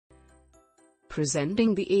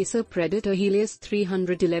Presenting the Acer Predator Helios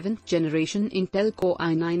 311th generation Intel Core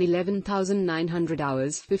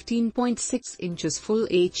i9-11900H 15.6 inches Full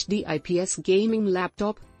HD IPS Gaming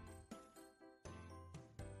Laptop.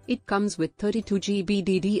 It comes with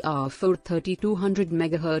 32GB DDR4 3200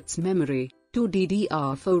 MHz memory, 2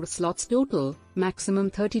 DDR4 slots total,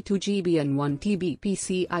 maximum 32GB and 1TB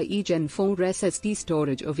PCIe Gen 4 SSD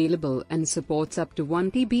storage available, and supports up to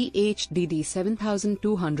 1TB HDD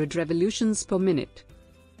 7200 revolutions per minute.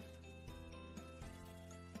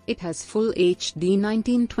 It has full HD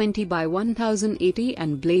 1920 by 1080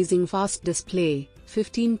 and blazing fast display,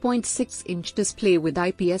 15.6-inch display with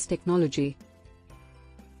IPS technology.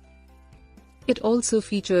 It also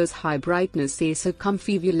features high brightness Acer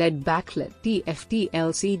ComfyView LED-backlit TFT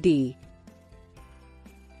LCD.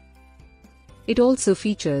 It also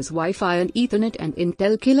features Wi-Fi and Ethernet and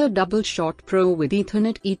Intel Killer Double Shot Pro with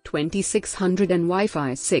Ethernet E2600 and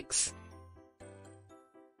Wi-Fi 6.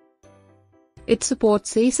 It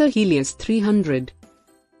supports Acer Helios 300.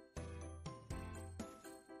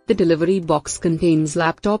 The delivery box contains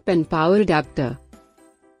laptop and power adapter,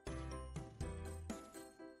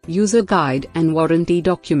 user guide and warranty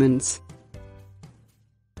documents.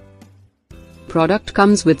 Product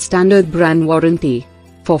comes with standard brand warranty.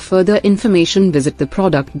 For further information visit the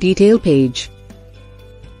product detail page.